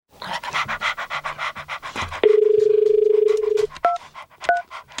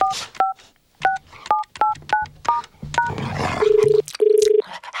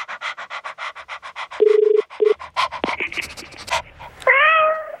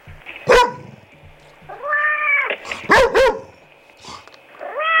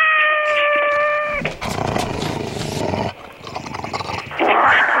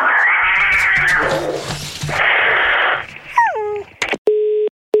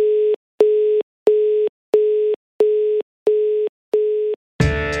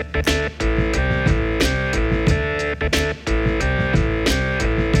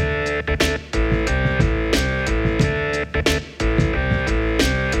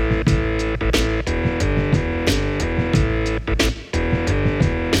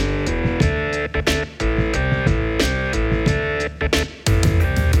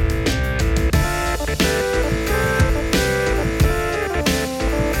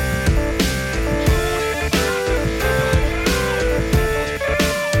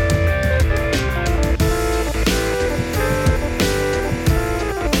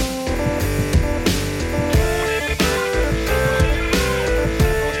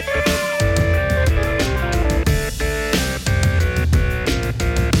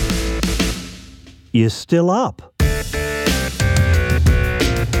You're still up.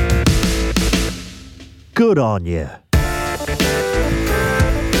 Good on you.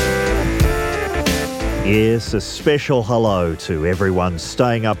 Yes, a special hello to everyone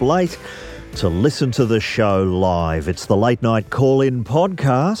staying up late to listen to the show live. It's the Late Night Call-In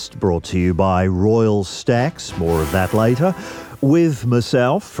podcast brought to you by Royal Stacks. More of that later. With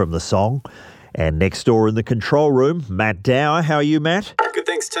myself from The Song. And next door in the control room, Matt Dower. How are you, Matt? Good,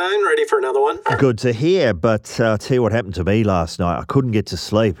 thanks, Tone. Ready for another one? Good to hear, but I'll tell you what happened to me last night. I couldn't get to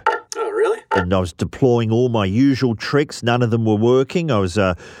sleep. Oh, really? And I was deploying all my usual tricks. None of them were working. I was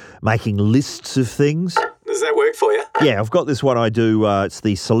making lists of things. Does that work for you? Yeah, I've got this one I do. It's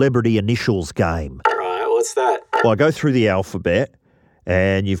the celebrity initials game. Right, what's that? Well, I go through the alphabet,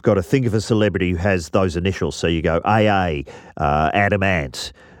 and you've got to think of a celebrity who has those initials. So you go AA, Adam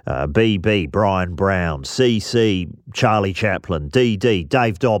Ant, BB, Brian Brown, CC, Charlie Chaplin, DD,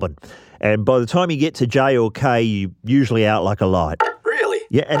 Dave Dobbin. And by the time you get to J or K, you're usually out like a light. Really?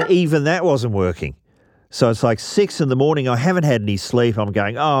 Yeah, and even that wasn't working. So it's like 6 a.m. I haven't had any sleep. I'm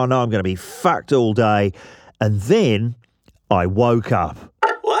going, oh no, I'm going to be fucked all day. And then I woke up.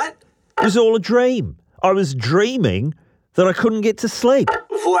 What? It was all a dream. I was dreaming that I couldn't get to sleep.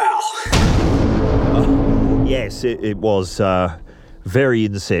 Wow. Yes, it was very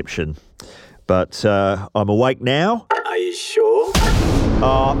Inception. But I'm awake now. Are you sure?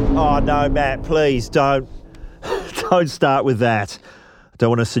 Oh no, Matt, please don't start with that. I don't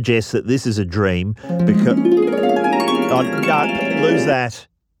want to suggest that this is a dream because... Oh, no, lose that.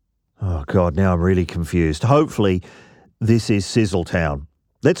 Oh, God, now I'm really confused. Hopefully, this is Sizzletown.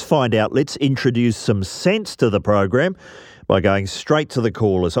 Let's find out. Let's introduce some sense to the program by going straight to the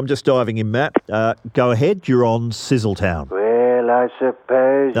callers. I'm just diving in, Matt. Go ahead. You're on Sizzletown. Well, I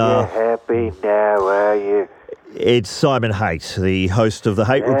suppose you're happy now, are you? It's Simon Haight, the host of the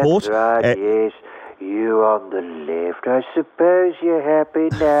Haight Report. That's right, yes. You on the left. I suppose you're happy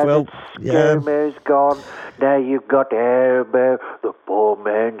now Well, that ScoMo's gone. Now you've got Elbow, the poor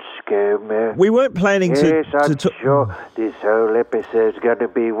man ScoMo. We weren't planning to... Yes, I'm sure this whole episode's going to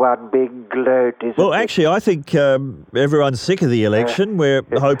be one big gloat, isn't Well, it? actually, I think everyone's sick of the election. We're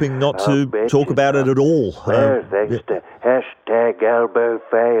hoping not to talk about it at all. Well, thanks to hashtag Elbow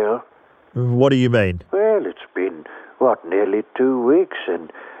Fail. What do you mean? Well, it's been, nearly 2 weeks,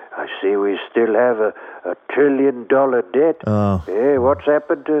 and I see we still have a $1 trillion debt. Oh. Yeah, what's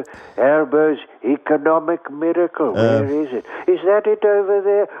happened to Elbow's economic miracle? Where is it? Is that it over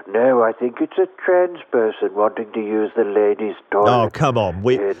there? No, I think it's a trans person wanting to use the ladies' toilet. Oh, come on.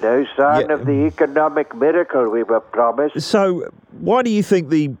 No sign of the economic miracle we were promised. So, why do you think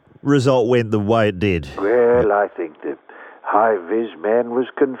the result went the way it did? Well, I think the high-vis man was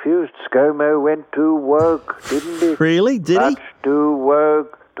confused. ScoMo went too woke, didn't he? Really? Did he? Much too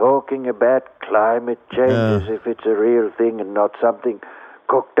woke, talking about climate change as if it's a real thing and not something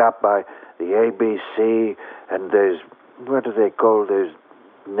cooked up by the ABC and those, what do they call those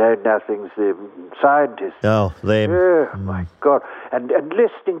know-nothings, the scientists. Oh, them. Oh, my God. And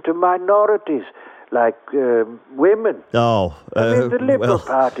listening to minorities like women. Oh, I mean, the Liberal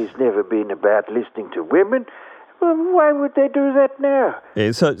Party's never been about listening to women. Well, why would they do that now?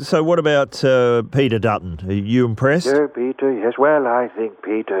 Yeah, so what about Peter Dutton? Are you impressed? Peter, yes. Well, I think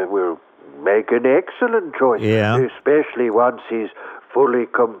Peter will make an excellent choice. Yeah. Especially once he's fully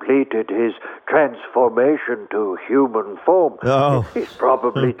completed his transformation to human form. Oh. He's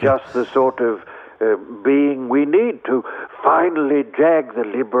probably just the sort of being we need to finally drag the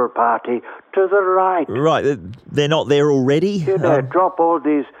Liberal Party to the right. Right, they're not there already? You know, drop all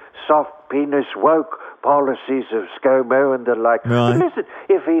these soft penis woke policies of ScoMo and the like. Right. But listen,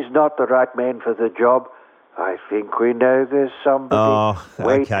 if he's not the right man for the job, I think we know there's somebody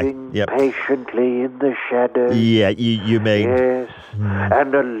waiting patiently in the shadows. Yeah, you mean... Yes,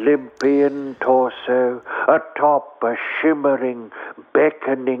 an Olympian torso, atop a shimmering,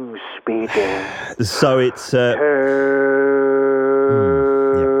 beckoning speedo. So it's...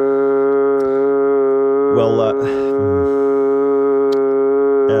 Well,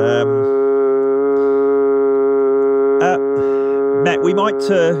 Matt, we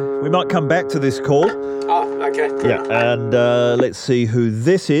might come back to this call. Oh, okay. Yeah, and let's see who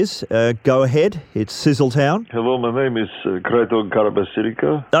this is. Go ahead. It's Sizzletown. Hello, my name is Krajtok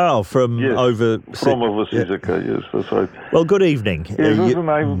Karabasirika. Oh, from Yes, overseas. From overseas, yes, that's right. Well, good evening. Yes, listen,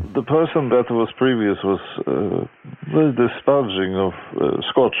 the person that was previous was very disparaging of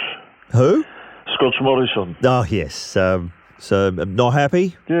Scotch. Who? Scotch Morrison. Oh, yes. So, not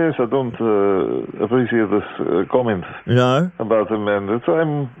happy? Yes, I don't appreciate this comment No? about the man. I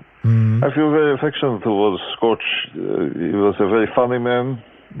feel very affectionate towards Scotch. He was a very funny man.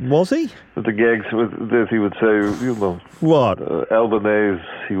 Was he? With the gags that he would say, you know. What? Albanese,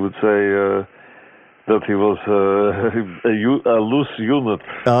 he would say that he was a loose unit.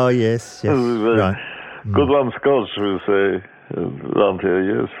 Oh, yes. Right. Good one, Scotch, we say. Around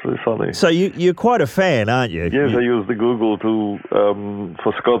here, yes, very funny. So you're quite a fan, aren't you? Yes, I used the Google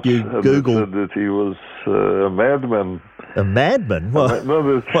for Scott. You Googled that he was a madman. A madman? What?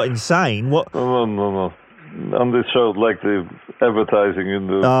 What insane? What? No. On this show, like the advertising in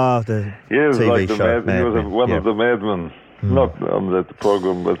the. The yes, TV like the show. he was one of the madmen, not on that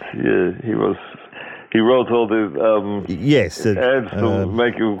program, but he was. He wrote all the yes ads to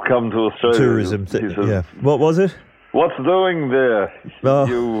make you come to Australia. Tourism. He said, yeah. What was it? What's doing there? Oh,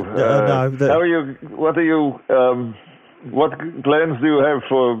 you, no. How are you? What are you? What plans do you have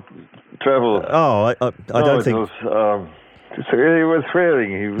for travel? Oh, I don't think. It was, he was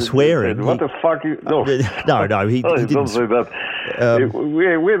swearing. He was swearing. Said, what the fuck? No, no. He don't didn't say that.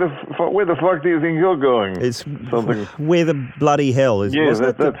 Where the fuck do you think you're going? It's something. Where the bloody hell is? Yeah,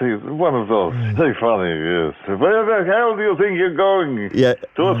 that's one of those. Very funny. Yes. Where the hell do you think you're going? Yeah.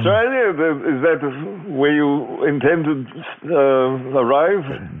 To Australia? Is that where you intend to arrive?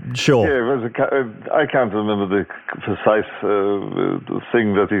 Sure. Yeah, I can't remember the precise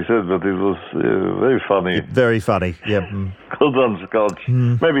thing that he said, but it was very funny. Very funny. Yeah. Good on Scotch.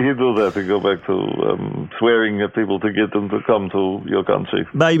 Maybe he'd do that to go back to swearing at people to get them to come to your country.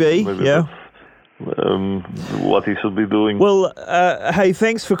 Maybe yeah. What he should be doing. Well, hey,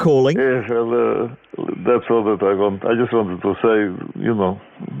 thanks for calling. Yes, well, that's all that I want. I just wanted to say, you know,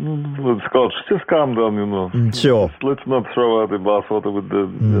 with Scotch, just calm down, you know. Sure. Just let's not throw out the bathwater with the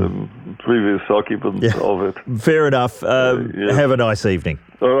previous occupant of it. Fair enough. Have a nice evening.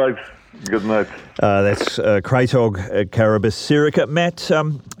 All right. Good night. That's Krajtok Karabasirika. Matt,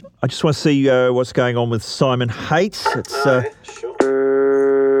 I just want to see what's going on with Simon Hates. It's Sure.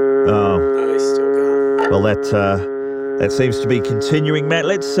 oh, He's still going. well, that seems to be continuing. Matt,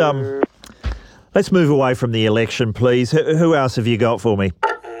 let's move away from the election, please. Who else have you got for me?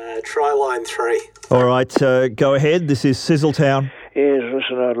 Try line 3. All right, go ahead. This is Sizzletown. Yes,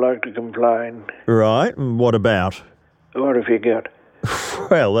 listen, I'd like to complain. Right. What about? What have you got?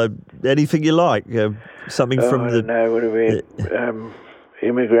 Well, anything you like. Something from I the. don't know, what about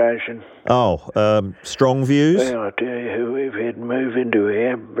immigration? Strong views. Well, I tell you who we've had move into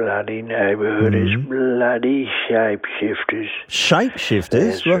our bloody neighbourhood is bloody shapeshifters.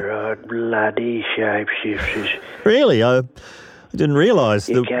 Shapeshifters? That's right, bloody shapeshifters. Really? I didn't realise.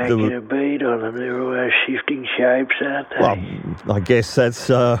 You can't get a beat on them. They're always shifting shapes, aren't they? Well, I guess that's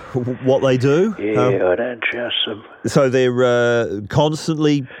what they do. Yeah, I don't trust them. So they're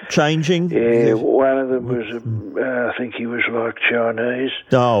constantly changing? Yeah, one of them was, I think he was like Chinese.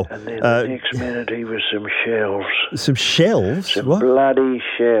 Oh. And then the next minute he was some shells. Some shells? Some what? bloody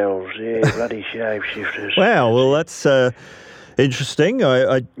shells, yeah, bloody shapeshifters. Wow, well, that's interesting.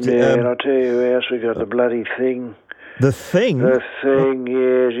 And I'll tell you who else we got, the bloody Thing. The Thing? The Thing,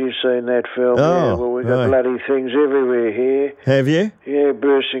 yes, you've seen that film. Yeah, well, we got bloody things everywhere here. Have you? Yeah,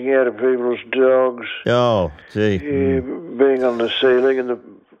 bursting out of people's dogs. Oh, gee. Yeah, being on the ceiling in the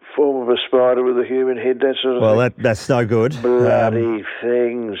form of a spider with a human head, that sort of thing. Well, that's no good. Bloody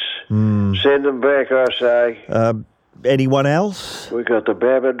things. Send them back, I say. Anyone else? We got the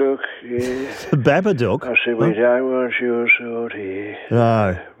Babadook, yeah. The Babadook? I said, we don't want your sort here.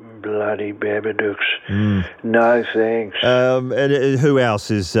 No. Bloody Babadooks. No thanks. And who else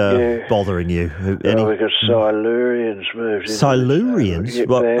is bothering you? We got Silurians moved in. Silurians?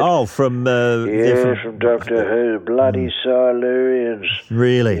 From... from Doctor Who. Bloody Silurians.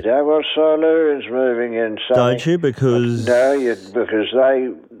 Really? You don't want Silurians moving in. Don't you? Because... because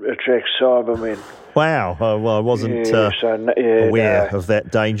they attract Cybermen. Wow. Well, I wasn't aware of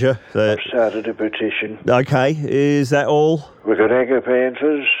that danger. I've started a petition. Okay. Is that all? We've got Anchor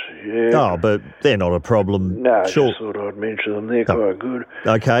Panthers. Yeah. Oh, but they're not a problem. No, sure. I just thought I'd mention them. They're quite good.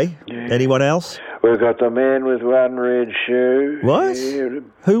 Okay. Yeah. Anyone else? We've got the man with one red shoe. What? Yeah.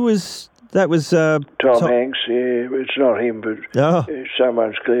 Who was That was Tom Hanks. Yeah, it's not him, but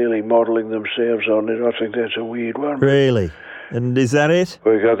someone's clearly modelling themselves on it. I think that's a weird one. Really? And is that it?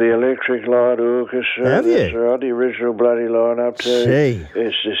 We got the Electric Light Orchestra. Have you? That's right, the original bloody lineup too. Gee.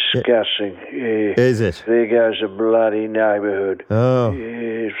 It's disgusting. Yeah. Is it? There goes the bloody neighbourhood. Oh.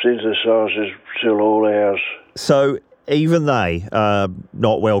 Yeah, synthesisers still all ours. So even they are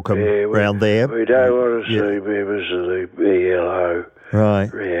not welcome round there? We don't want to see members of the ELO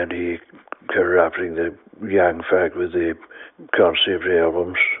round here corrupting the young folk with their concept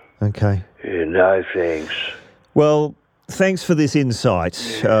albums. Okay. Yeah, no thanks. Well, thanks for this insight.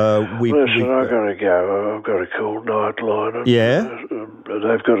 Listen, I've got to go. I've got a call Nightline. Yeah?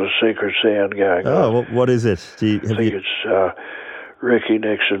 They've got a secret sound going on. Oh, what is it? I think it's Ricky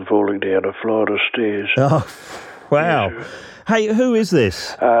Nixon falling down a flight of stairs. Oh, wow. Yes. Hey, who is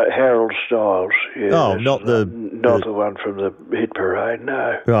this? Harold Styles. Yeah, not the one from the hit parade,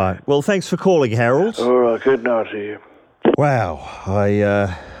 no. Right. Well, thanks for calling, Harold. All right, good night to you. Wow,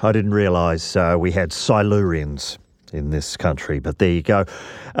 I didn't realise we had Silurians in this country, but there you go. It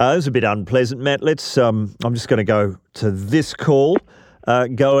was a bit unpleasant, Matt. Let's. I'm just going to go to this call.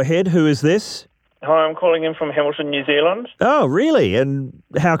 Go ahead. Who is this? Hi, I'm calling in from Hamilton, New Zealand. Oh, really? And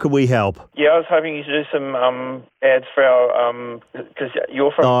how can we help? Yeah, I was hoping you to do some ads for our, because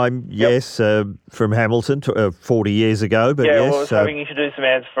you're from... Yes, from Hamilton 40 years ago, but yes. Yeah, well, I was hoping you should do some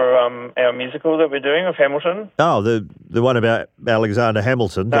ads for our musical that we're doing of Hamilton. Oh, the one about Alexander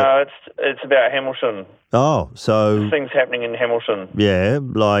Hamilton? No, it's about Hamilton. Oh, so... Things happening in Hamilton. Yeah,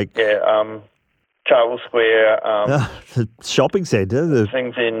 like... Yeah, Charles Square. The shopping centre.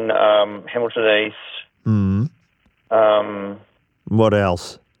 Things in Hamilton East. What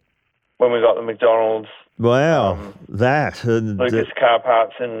else? When we got the McDonald's. Wow, that. Lucas Car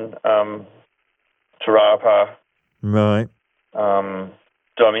Parts in Tarapa. Right. Did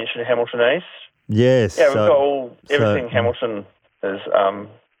I mention Hamilton East? Yes. Yeah, we've got everything Hamilton is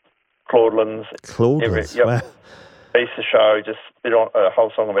Claudelands. Claudelands, wow. Easter show, just a whole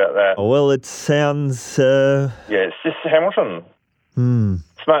song about that. Oh, well, it sounds... Yeah, it's just Hamilton.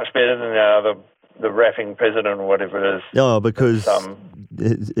 It's much better than the rapping president or whatever it is. Oh, because...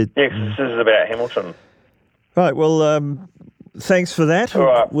 this is about Hamilton. Right, well, thanks for that. All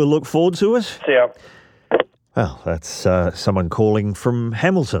right. We'll look forward to it. See ya. Well, that's someone calling from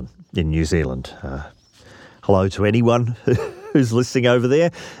Hamilton in New Zealand. Hello to anyone who's listening over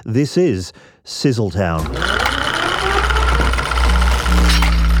there. This is Sizzletown.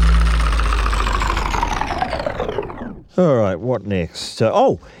 All right, what next?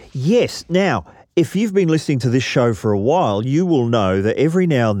 Yes. Now, if you've been listening to this show for a while, you will know that every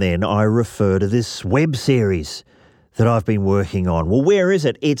now and then I refer to this web series that I've been working on. Well, where is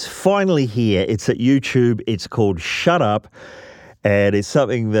it? It's finally here. It's at YouTube. It's called Shut Up, and it's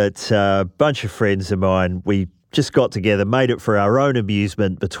something that a bunch of friends of mine, we just got together, made it for our own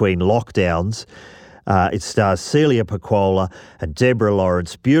amusement between lockdowns. It stars Celia Pacquola and Deborah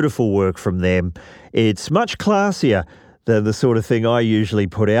Lawrence. Beautiful work from them. It's much classier than the sort of thing I usually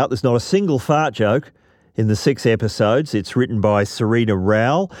put out. There's not a single fart joke in the 6 episodes. It's written by Serena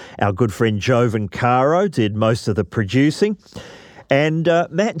Rowell. Our good friend Jovan Caro did most of the producing. And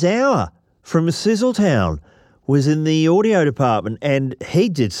Matt Dower from Sizzletown was in the audio department, and he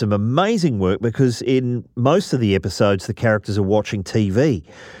did some amazing work because in most of the episodes the characters are watching TV.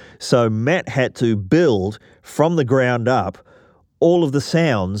 So Matt had to build from the ground up all of the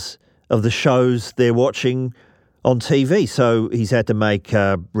sounds of the shows they're watching on TV. So he's had to make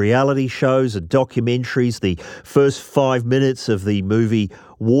reality shows and documentaries, the first 5 minutes of the movie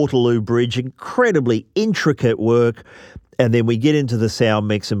Waterloo Bridge, incredibly intricate work. And then we get into the sound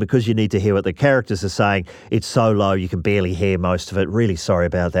mix, and because you need to hear what the characters are saying, it's so low you can barely hear most of it. Really sorry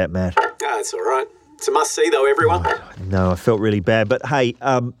about that, Matt. It's all right. It's a must-see, though, everyone. No, I felt really bad. But hey,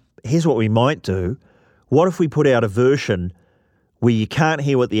 here's what we might do. What if we put out a version where you can't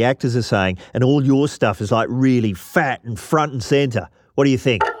hear what the actors are saying and all your stuff is like really fat and front and centre? What do you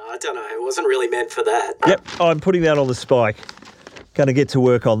think? I don't know. It wasn't really meant for that. Yep, I'm putting that on the spike. Going to get to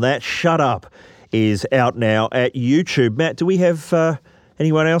work on that. Shut Up is out now at YouTube. Matt, do we have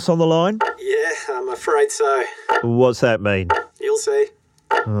anyone else on the line? Yeah, I'm afraid so. What's that mean? You'll see.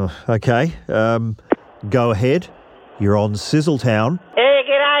 Oh, okay. Go ahead. You're on Sizzletown. Hey,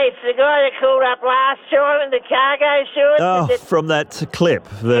 g'day. It's the guy that called up last time in the cargo shorts. Oh, from that clip.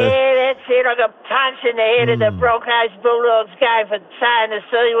 Yeah, that's it. I got punched in the head of the Broncos Bulldogs game for saying the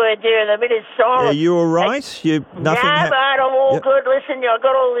C word during the minute silence. Are you all right? No, mate, I'm all good. Listen, I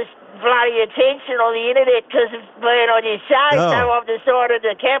got all this bloody attention on the internet because of being on your show, Oh. so I've decided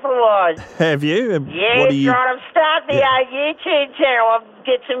to capitalise. Have you? And Yeah, what that's do you? right. I'm starting the old YouTube channel. I'll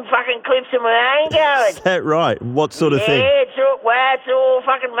get some fucking clips of my own going. Is that right? What sort of thing? Yeah, it's all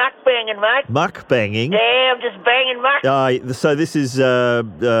fucking mukbanging, mate. Mukbanging? Yeah, I'm just banging muck. So this is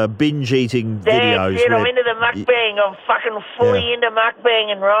binge eating videos. That's it, I'm where- into the mukbang. I'm fucking fully into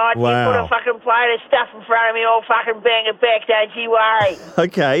mukbanging, right? You put Wow. a fucking plate of stuff in front of me, I'll fucking bang it back, don't you worry.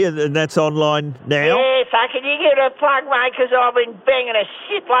 Okay, and that's online now? Yeah, fucking, you give it a plug, mate, because I've been banging a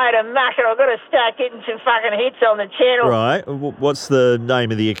shitload of muck and I've got to start getting some fucking hits on the channel. Right. What's the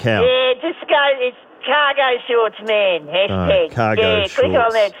name of the account? Yeah, just go, it's Cargo Shorts Man, hashtag. Cargo yeah, click on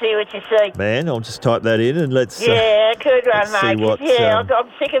Shorts. that, see what you see. Man, I'll just type that in and let's... Yeah, good one, let's see mate. what, I'm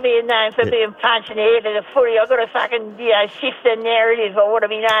sick of being known for being punched in the head of the footy. I've got to fucking, shift the narrative. I want to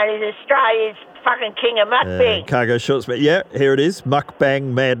be known as Australia's fucking king of mukbang. Cargo Shorts. Yeah, here it is.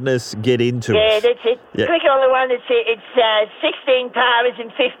 Mukbang Madness. Get into Yeah, it. that's it. Yeah. Click on the one that's it's 16 palmers in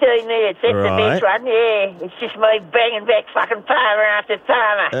 15 minutes. That's the best one. Yeah, it's just me banging back fucking palmer after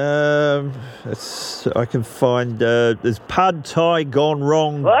palmer. I can find... there's Pad Thai gone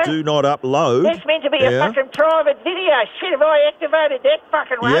wrong. What? Do not upload. That's meant to be a fucking private video. Shit, have I activated that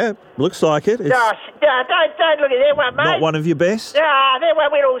fucking one? Yeah, looks like it. It's Don't look at that one, mate. not one of your best. Ah, that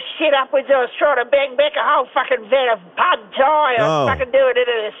one went all shit upwards. I was trying to bang back a whole fucking vat of Pad Thai. I was fucking doing it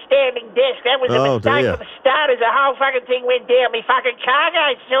at a standing desk. That was a mistake dear. from the start as the whole fucking thing went down me fucking cargo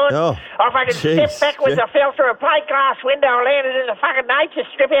shorts. Oh, I fucking stepped backwards. I fell through a plate glass window. I landed in the fucking nature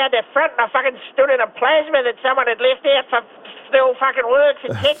strip out the front and I fucking stood in a plasma that someone had left out for still fucking works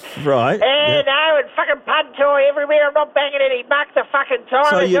and shit. Right. And no, and fucking Pad Thai everywhere. I'm not banging any muck the fucking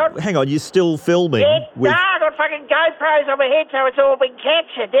time. So hang on, you're still filming Yeah, with... no, I got fucking GoPros on my head, so it's all been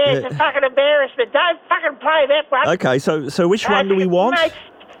captured. Yeah, it's a fucking embarrassment. Don't fucking play that one. Okay, so which one do we want? Mate,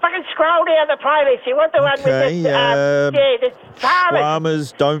 fucking scroll down the playlist. You want the one with the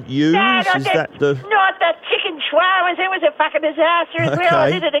Shawarmas don't use? Is that the... Not the chicken shawarmas. It was a fucking disaster as well. I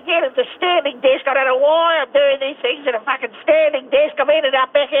Okay. did it again at the standing desk. I don't know why I'm doing these things at a fucking standing desk. I've ended up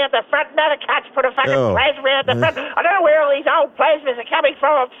back out the front. Another cuts put a fucking plasma out the front. I don't know where all these old plasmas are coming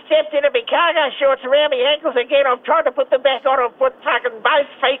from. I've stepped into my cargo shorts around my ankles again. I've tried to put them back on. I've put fucking both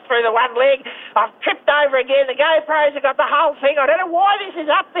feet through the one leg. I've tripped over again. The GoPros have got the whole thing. I don't know why this is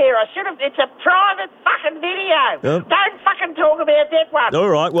up there. I should have... It's a private fucking video. Yep. Don't fucking talk about that one. All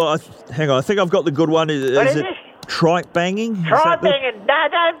right, well, hang on. I think I've got the good one. What is it it? trike banging? Is Try that the- banging.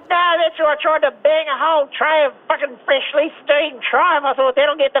 No, that's why I tried to bang a whole tray of fucking freshly steamed triumph. I thought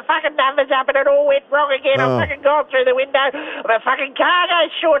that'll get the fucking numbers up and it all went wrong again. I've fucking gone through the window. My fucking cargo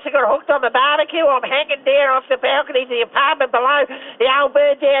shorts have got hooked on the barbecue. I'm hanging down off the balcony to the apartment below. The old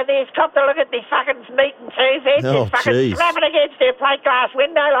bird down there's copped a look at the fucking meat and cheese head. Oh, Just fucking jeez. slapping against their plate glass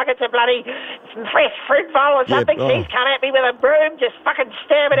window like it's a bloody fresh fruit bowl or something. She's come at me with a broom, just fucking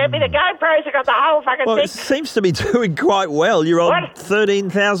stabbing at me. The GoPros have got the whole fucking Well, thing. it seems to be doing quite well. You're on What?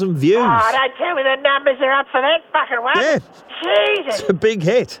 13,000 views. Oh, don't tell me the numbers are up for that fucking one. Yeah. Jesus. It's a big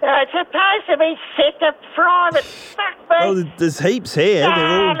hit. It's supposed to be set to private. Fuck me. Well, there's heaps here. They're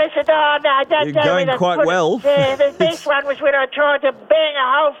all... Listen, no, don't You're tell me going the quite well. Yeah, the best one was when I tried to bang a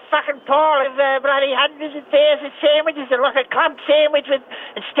whole fucking pile of bloody hundreds of thousands of sandwiches and like a clump sandwich with,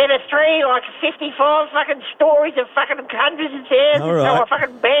 instead of 3, like 55 fucking stories of fucking hundreds of thousands. All right. So I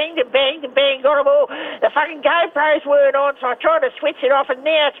fucking banged, got them all. The fucking GoPros weren't on, so I tried to switch it off, and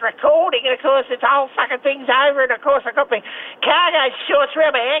now it's recording, and of course the whole fucking thing's over, and of course I got my cargo shorts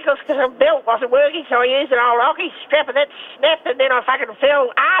around my ankles because my belt wasn't working, so I used an old hockey strap, and that snapped, and then I fucking fell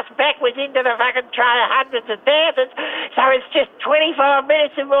ass backwards into the fucking tray of hundreds of thousands. So it's just 25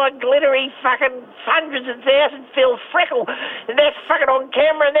 minutes of my glittery fucking hundreds of thousands filled freckle, and that's fucking on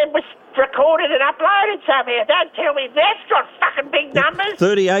camera, and then was recorded and uploaded somehow. Don't tell me that's got fucking big numbers.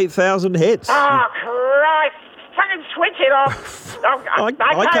 38,000 hits. Oh, Christ. Fucking switch it off. I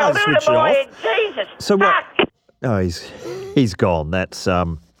I'll can't do switch in it my off. head. Jesus. So what? Fuck. Oh, he's gone. That's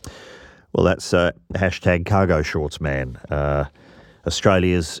that's hashtag cargo shorts man.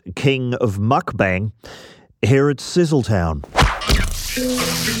 Australia's king of mukbang here at Sizzletown.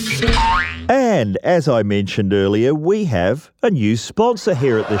 And as I mentioned earlier, we have a new sponsor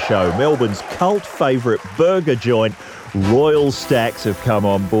here at the show. Melbourne's cult favourite burger joint, Royal Stacks, have come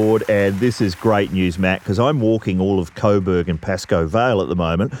on board, and this is great news, Matt, because I'm walking all of Coburg and Pascoe Vale at the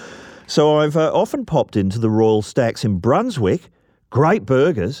moment. So I've often popped into the Royal Stacks in Brunswick. Great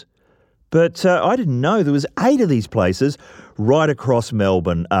burgers. But I didn't know there was 8 of these places right across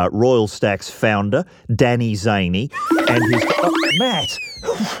Melbourne. Royal Stack's founder, Danny Zaney, and his... Matt,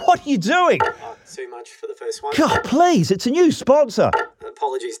 what are you doing? Too much for the first one. God, please, it's a new sponsor.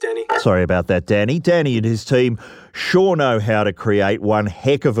 Apologies, Danny. Sorry about that, Danny. Danny and his team sure know how to create one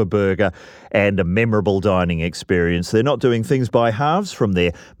heck of a burger and a memorable dining experience. They're not doing things by halves, from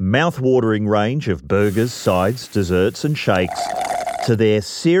their mouth-watering range of burgers, sides, desserts and shakes to their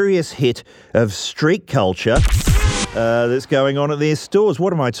serious hit of street culture that's going on at their stores.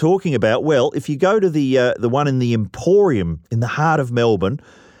 What am I talking about? Well, if you go to the one in the Emporium in the heart of Melbourne,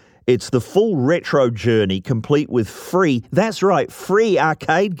 it's the full retro journey, complete with free, that's right, free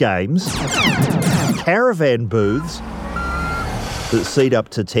arcade games, caravan booths that seat up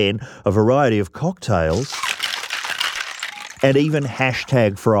to 10, a variety of cocktails, and even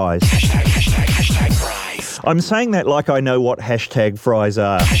hashtag fries. Hashtag fries. I'm saying that like I know what hashtag fries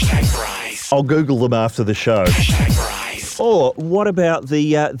are. Hashtag fries. I'll Google them after the show. Hashtag fries. Or what about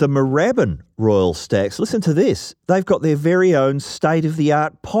the Moorabbin Royal Stacks? Listen to this. They've got their very own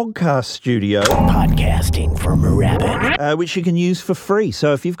state-of-the-art podcast studio. Podcasting from Moorabbin. Which you can use for free.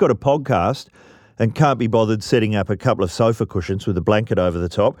 So if you've got a podcast and can't be bothered setting up a couple of sofa cushions with a blanket over the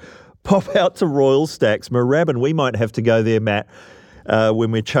top, pop out to Royal Stacks, Moorabbin. We might have to go there, Matt,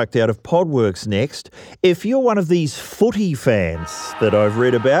 when we're chucked out of Podworks next. If you're one of these footy fans that I've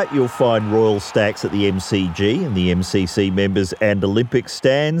read about, you'll find Royal Stacks at the MCG and the MCC members and Olympic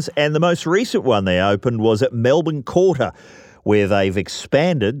stands. And the most recent one they opened was at Melbourne Quarter, where they've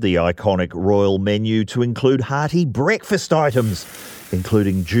expanded the iconic Royal menu to include hearty breakfast items,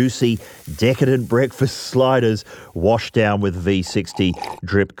 including juicy, decadent breakfast sliders washed down with V60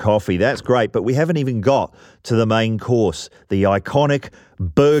 drip coffee. That's great, but we haven't even got to the main course, the iconic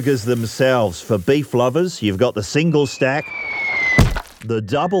burgers themselves. For beef lovers, you've got the single stack, the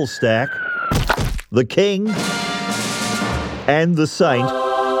double stack, the king, and the saint,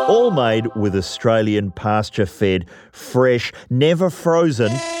 all made with Australian pasture-fed, fresh, never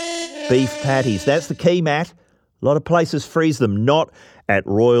frozen beef patties. That's the key, Matt. A lot of places freeze them, not at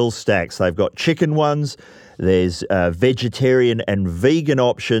Royal Stacks. They've got chicken ones, there's vegetarian and vegan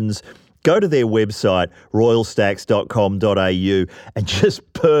options. Go to their website, royalstacks.com.au, and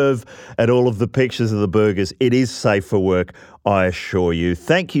just perv at all of the pictures of the burgers. It is safe for work, I assure you.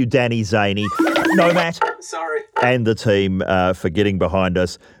 Thank you, Danny Zaney. No, Matt. Sorry. And the team for getting behind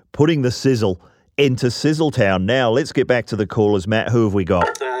us, putting the sizzle into Sizzletown. Now, let's get back to the callers. Matt, who have we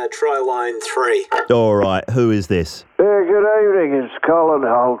got? Try line 3. All right, who is this? Good evening, it's Colin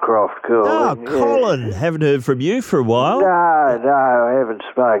Holcroft calling. Oh, Colin. Haven't heard from you for a while. No, I haven't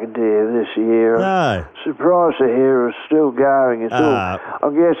spoken to you this year. No. Surprised to hear it's still going. It's all,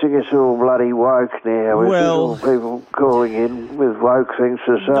 I'm guessing it's all bloody woke now. Well, all people calling in with woke things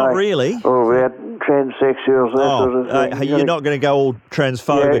to say. Not really. All about transsexuals, that sort of thing. You're not going to go all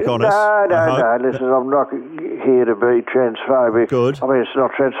transphobic on us? No. Listen, I'm not here to be transphobic. Good. I mean, it's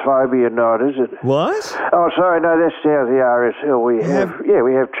not transphobia night, is it? What? Oh, sorry, no, that's down the RSL. We have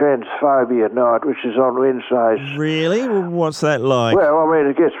transphobia night, which is on Wednesdays. Really? Well, what's that like? Well, I mean,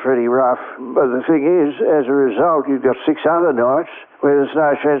 it gets pretty rough. But the thing is, as a result, you've got 6 other nights where there's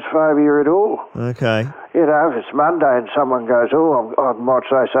no transphobia at all. Okay. You know, if it's Monday and someone goes, I might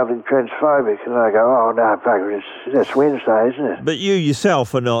say something transphobic, and they go, oh, no, bugger, that's Wednesday, isn't it? But you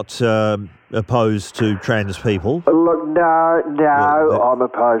yourself are not opposed to trans people? Look, no, I'm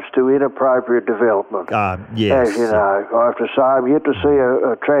opposed to inappropriate development. Yes. As you know, I have to say, I'm yet to see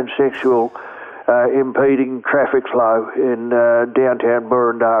a transsexual impeding traffic flow in downtown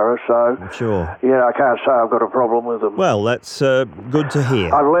Burundara, so sure. I can't say I've got a problem with them. Well, that's good to hear.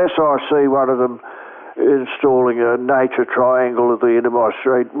 Unless I see one of them installing a nature triangle at the end of my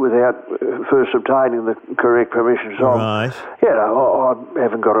street without first obtaining the correct permissions. Right. I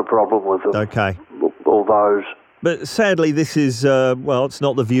haven't got a problem with them. Okay. All those. But sadly, this is, it's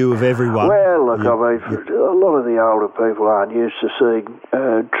not the view of everyone. Well, look, a lot of the older people aren't used to seeing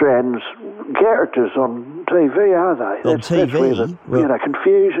trans characters on TV, are they? On TV? That's where the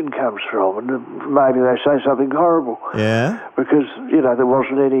confusion comes from, and maybe they say something horrible. Yeah? Because, there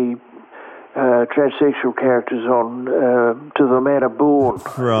wasn't any transsexual characters on To the Manor Born,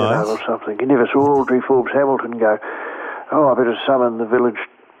 right. Or something. You never saw Audrey Forbes Hamilton go, I better summon the village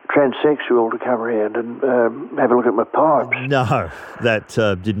transsexual to come around and have a look at my pipes. No, that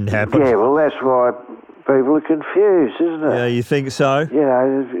didn't happen. Yeah, well, that's why people are confused, isn't it? Yeah, you think so?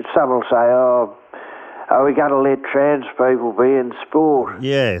 Some will say, are we going to let trans people be in sport?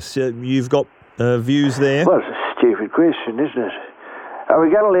 Yes, you've got views there? Well, it's a stupid question, isn't it? Are we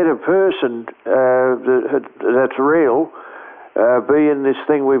going to let a person that's real be in this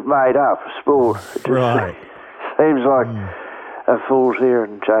thing we've made up, sport? Right. Seems like fool's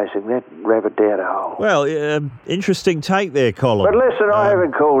errand chasing that rabbit down a hole. Well, interesting take there, Colin. But listen, I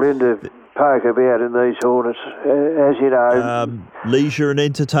haven't called in to poke about in these hornets, as you know. Leisure and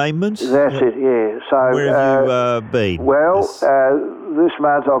entertainment? That's it, yeah. So, where have you been? Well, this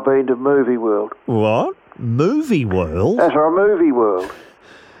month I've been to Movie World. What? Movie World? That's right, Movie World.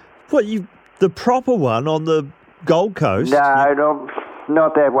 What, the proper one on the Gold Coast? No,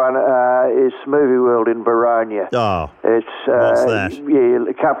 not that one. It's Movie World in Baronia. Oh, it's what's that? Yeah,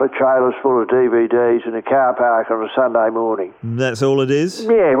 a couple of trailers full of DVDs and a car park on a Sunday morning. That's all it is?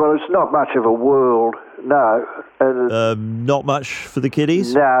 Yeah, well, it's not much of a world, no. Not much for the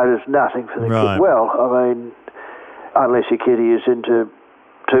kiddies? No, there's nothing for the right. kids. Well, I mean, unless your kiddie is into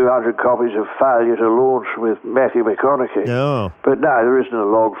 200 copies of Failure to Launch with Matthew McConaughey. Oh. But no, there isn't a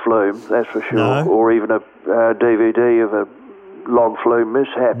log flume, that's for sure. No. Or even a DVD of a log flume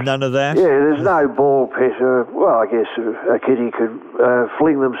mishap. None of that? Yeah, there's no ball pit. Well, I guess a kiddie could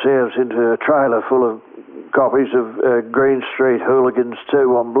fling themselves into a trailer full of copies of Green Street Hooligans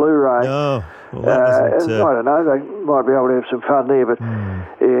 2 on Blu-ray. Oh, well, that doesn't, I don't know, they might be able to have some fun there, but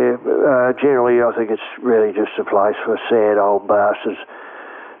generally I think it's really just a place for sad old bastards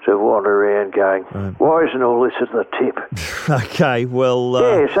to wander around going, why isn't all this at the tip? Okay, well...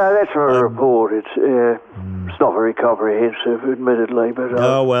 yeah, so that's for a report. It's not very comprehensive, admittedly, but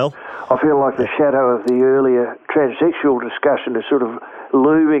oh, well. I feel like the shadow of the earlier transsexual discussion is sort of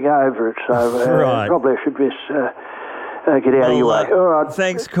looming over it, so right. probably I should just get out of your way. All right.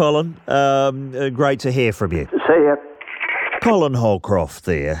 Thanks, Colin. Great to hear from you. See ya. Colin Holcroft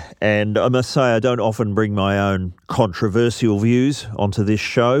there, and I must say I don't often bring my own controversial views onto this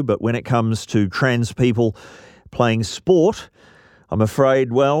show, but when it comes to trans people playing sport, I'm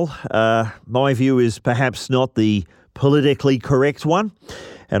afraid, well, my view is perhaps not the politically correct one,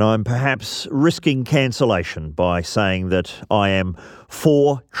 and I'm perhaps risking cancellation by saying that I am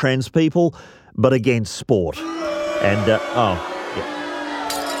for trans people, but against sport. And,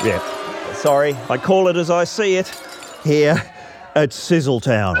 yeah, sorry, I call it as I see it. Here at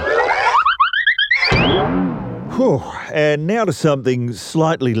Sizzletown. Whew. And now to something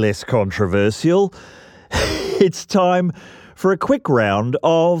slightly less controversial. It's time for a quick round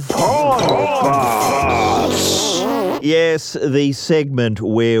of... Yes, the segment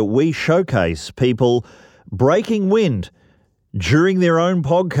where we showcase people breaking wind during their own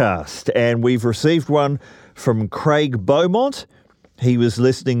podcast. And we've received one from Craig Beaumont. He was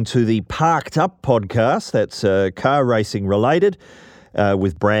listening to the Parked Up podcast, that's car racing related,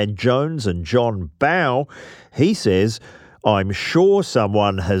 with Brad Jones and John Bow. He says, I'm sure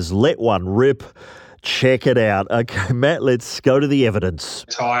someone has let one rip. Check it out. Okay, Matt, let's go to the evidence.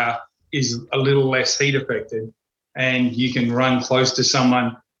 Tyre is a little less heat affected and you can run close to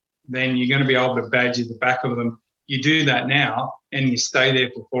someone, then you're going to be able to badger the back of them. You do that now and you stay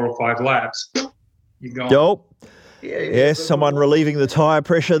there for 4 or 5 laps, you're gone. Nope. Yes, someone relieving the tyre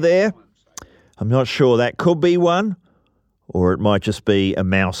pressure there. I'm not sure. That could be one, or it might just be a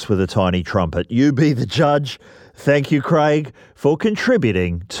mouse with a tiny trumpet. You be the judge. Thank you, Craig, for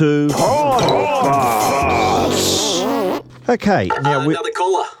contributing to... Okay, now another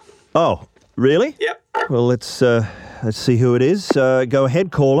caller. Oh, really? Yep. Well, let's see who it is. Go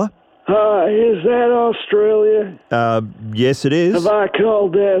ahead, caller. Is that Australia? Yes, it is. Have I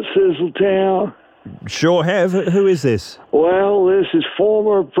called that Sizzletown? Sure have. Who is this? Well, this is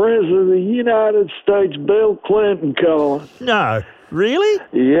former President of the United States, Bill Clinton calling. No, really?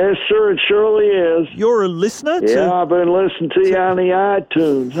 Yes, sir, it surely is. You're a listener to... Yeah, I've been listening to you on the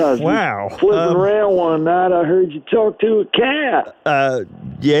iTunes. I was Wow. flipping around one night. I heard you talk to a cat.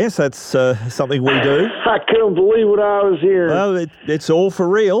 Yes, that's something we do. I couldn't believe what I was hearing. Well, it's all for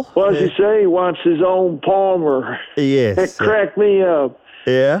real. What does he say? He wants his own Palmer. Yes. It cracked me up.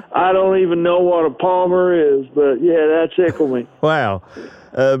 Yeah? I don't even know what a Palmer is, but yeah, that tickled me. Wow.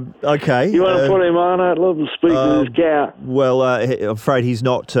 Okay. You want to put him on? I'd love to speak to this cat. Well, I'm afraid he's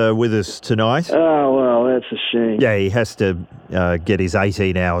not with us tonight. Oh, well, that's a shame. Yeah, he has to get his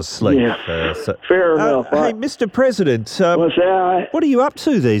 18 hours sleep. Yeah, fair enough. Hey, Mr. President. What's that? What are you up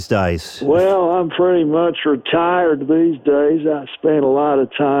to these days? Well, I'm pretty much retired these days. I spend a lot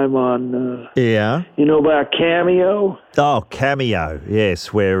of time on, Yeah? you know about Cameo? Oh, Cameo,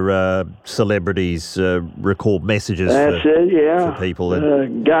 yes, where celebrities record messages That's it, yeah. for people. A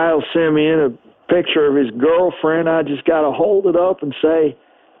guy will send me in a picture of his girlfriend. I just got to hold it up and say,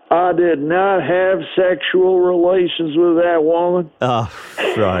 I did not have sexual relations with that woman. Oh,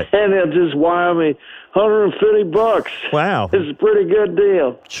 right. And they'll just wire me $150. Wow. It's a pretty good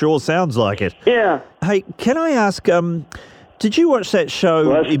deal. Sure sounds like it. Yeah. Hey, can I ask, did you watch that show,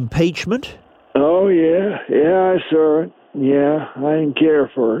 What? Impeachment? Oh, yeah. Yeah, I saw it. Yeah, I didn't care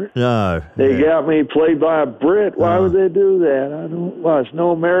for it. No. They got me played by a Brit. Why would they do that? There's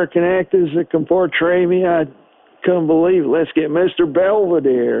no American actors that can portray me. I couldn't believe it. Let's get Mr.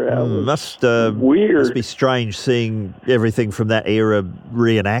 Belvedere. That was weird. Must be strange seeing everything from that era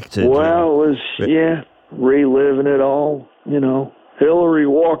reenacted. Well, it was, reliving it all, Hillary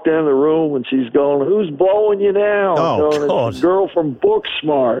walked in the room and she's going, "Who's blowing you now?" Oh, God. It's the girl from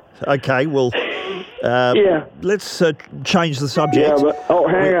Booksmart. Okay, well, let's change the subject. Yeah, but,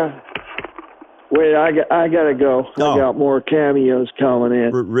 hang on. Wait, I got to go. I got more cameos coming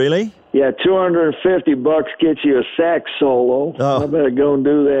in. Really? Yeah, $250 gets you a sax solo. I better go and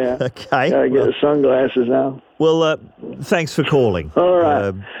do that. Okay. Got to get the sunglasses out. Well, thanks for calling. All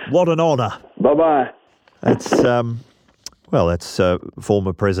right. What an honour. Bye-bye. That's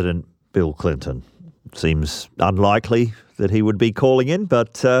former President Bill Clinton. Seems unlikely that he would be calling in,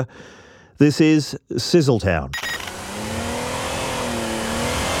 but this is Sizzletown.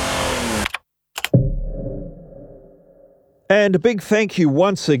 And a big thank you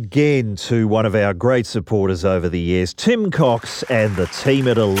once again to one of our great supporters over the years, Tim Cox and the team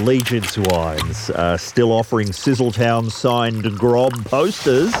at Allegiance Wines, still offering Sizzletown signed Grob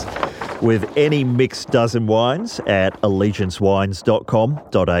posters with any mixed dozen wines at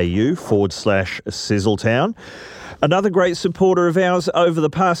allegiancewines.com.au/Sizzletown. Another great supporter of ours over the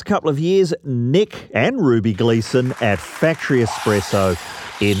past couple of years, Nick and Ruby Gleason at Factory Espresso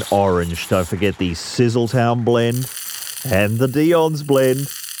in Orange. Don't forget the Sizzletown blend and the Dion's blend.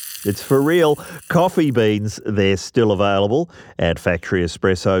 It's for real. Coffee beans, they're still available at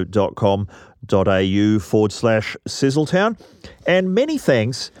factoryespresso.com.au/Sizzletown. And many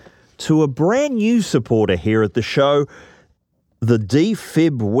thanks to a brand new supporter here at the show, the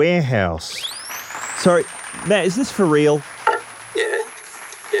Defib Warehouse. Sorry, Matt, is this for real? Yeah,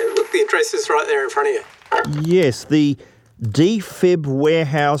 look, the address is right there in front of you. Yes, the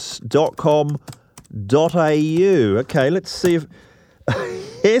defibwarehouse.com.au. Okay, let's see if...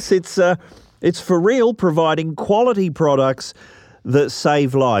 Yes, it's for real, providing quality products that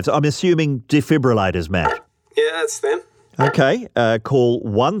save lives. I'm assuming defibrillators, Matt. Yeah, that's them. Okay, call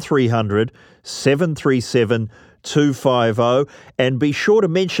 1300 737 250 and be sure to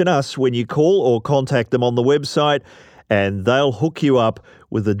mention us when you call or contact them on the website and they'll hook you up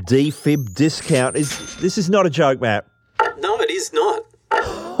with a defib discount. This is not a joke, Matt. No, it is not.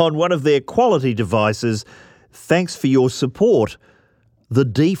 On one of their quality devices. Thanks for your support. The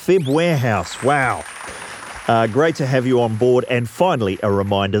Defib Warehouse. Wow. Great to have you on board. And finally, a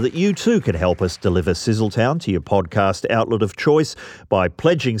reminder that you too can help us deliver Sizzletown to your podcast outlet of choice by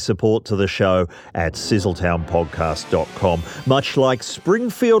pledging support to the show at sizzletownpodcast.com. Much like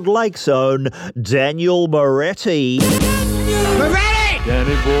Springfield Lake's own Daniel Moretti. Moretti!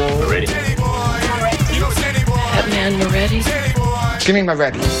 Danny boy. Moretti. That man Moretti. Give me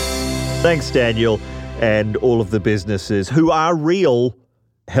Moretti. Thanks, Daniel, and all of the businesses who are real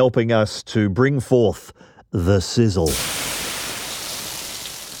helping us to bring forth the sizzle.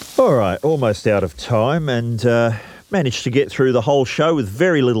 All right, almost out of time and managed to get through the whole show with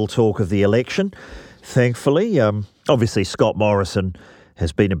very little talk of the election, thankfully. Obviously, Scott Morrison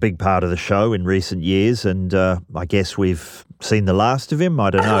has been a big part of the show in recent years and I guess we've seen the last of him.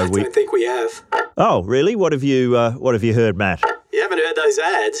 I don't know. I don't think we have. Oh, really? What have you heard, Matt? You haven't heard those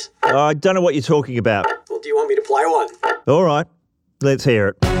ads? I don't know what you're talking about. Well, do you want me to play one? All right, let's hear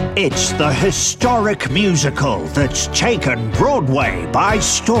it. It's the historic musical that's taken Broadway by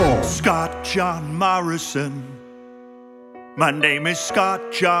storm. Scott John Morrison. My name is Scott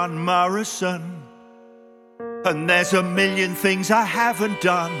John Morrison. And there's a million things I haven't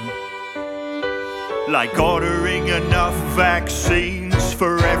done. Like ordering enough vaccines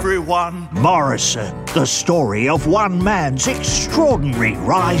for everyone. Morrison, the story of one man's extraordinary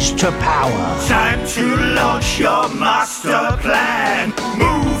rise to power. Time to launch your master plan.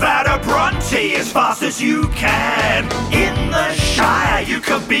 Move out of Bronte as fast as you can. In the Shire, you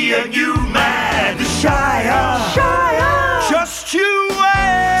could be a new man. The Shire. Just you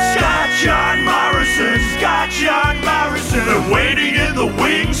wait. Scott John Morrison. Scott John Morrison. They're waiting in the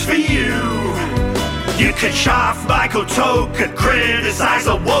wings for you. You can chaff Michael Toke and criticise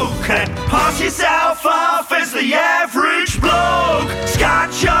the woke and pass yourself off as the average bloke.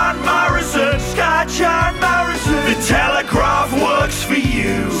 Scott John Morrison, Scott John Morrison. The Telegraph works for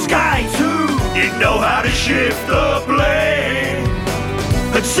you. Sky 2, you know how to shift the blame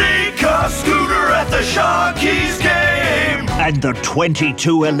and sink a scooter at the Sharkies game. And the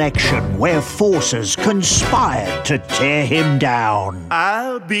 22 election where forces conspired to tear him down.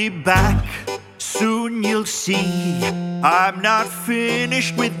 I'll be back. Soon you'll see I'm not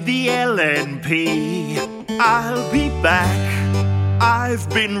finished with the LNP. I'll be back. I've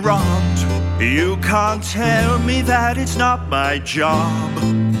been robbed. You can't tell me that it's not my job.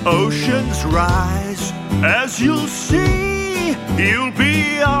 Oceans rise, as you'll see. You'll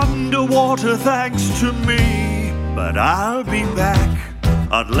be underwater thanks to me. But I'll be back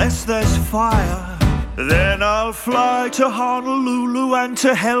unless there's fire. Then I'll fly to Honolulu and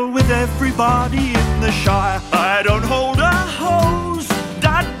to hell with everybody in the Shire. I don't hold a hose,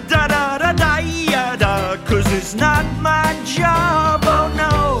 da-da-da-da-da-da, 'cause it's not my job, oh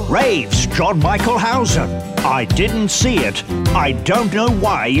no. Raves, John Michael Housen. I didn't see it. I don't know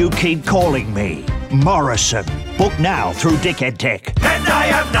why you keep calling me. Morrison. Book now through Dickhead Tech. And I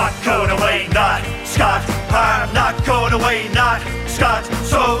am not going away, not Scott. I'm not going away, not Scott.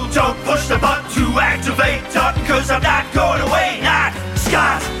 So don't push the button to activate Dutton, 'cause I'm not going away, not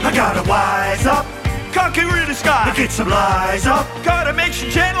Scott. I gotta wise up. Can't get rid of Scott. Get some lies up. Gotta make some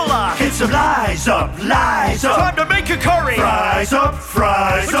channel lock. Get some lies up, lies up. Time to make a curry. Fries up,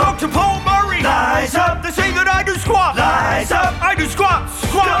 fries up. Talk to Paul Murray. Lies up. They say that I do squat. Lies up. I do squat,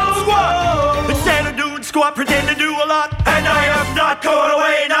 squat, squat. Instead of doing squat, pretend to do a lot. And I am not going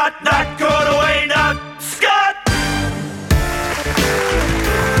away, not going away, not Scott.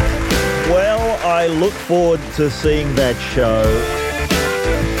 Well, I look forward to seeing that show.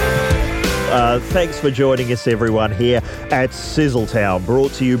 Thanks for joining us, everyone, here at Sizzletown,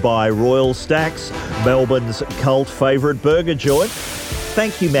 brought to you by Royal Stacks, Melbourne's cult favourite burger joint.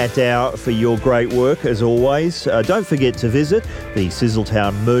 Thank you, Matt Dow, for your great work, as always. Don't forget to visit the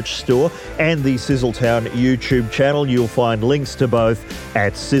Sizzletown merch store and the Sizzletown YouTube channel. You'll find links to both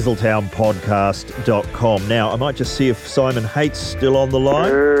at sizzletownpodcast.com. Now, I might just see if Simon Hate's still on the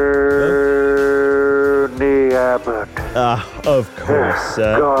line. Ernie Abbott. Of course.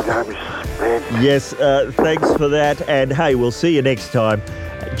 God, I'm spent. Yes, thanks for that. And hey, we'll see you next time.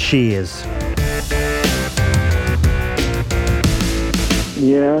 Cheers.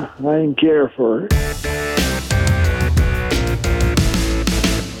 Yeah, I didn't care for it.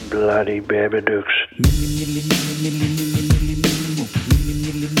 Bloody Babadooks.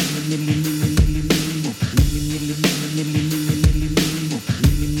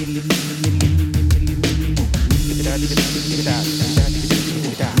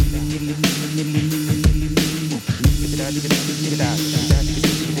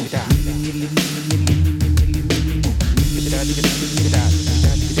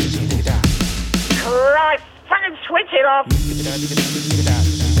 Christ, fucking switch it off.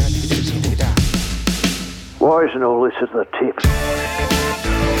 Why isn't all this at the tip?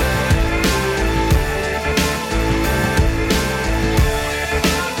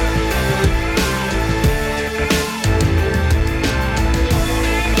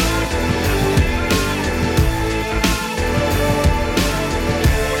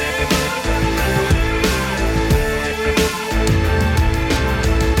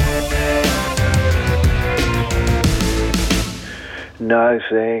 No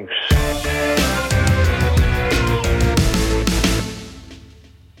thanks.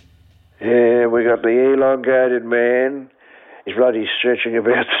 Yeah, we got the elongated man. He's bloody stretching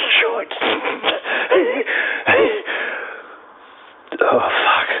about the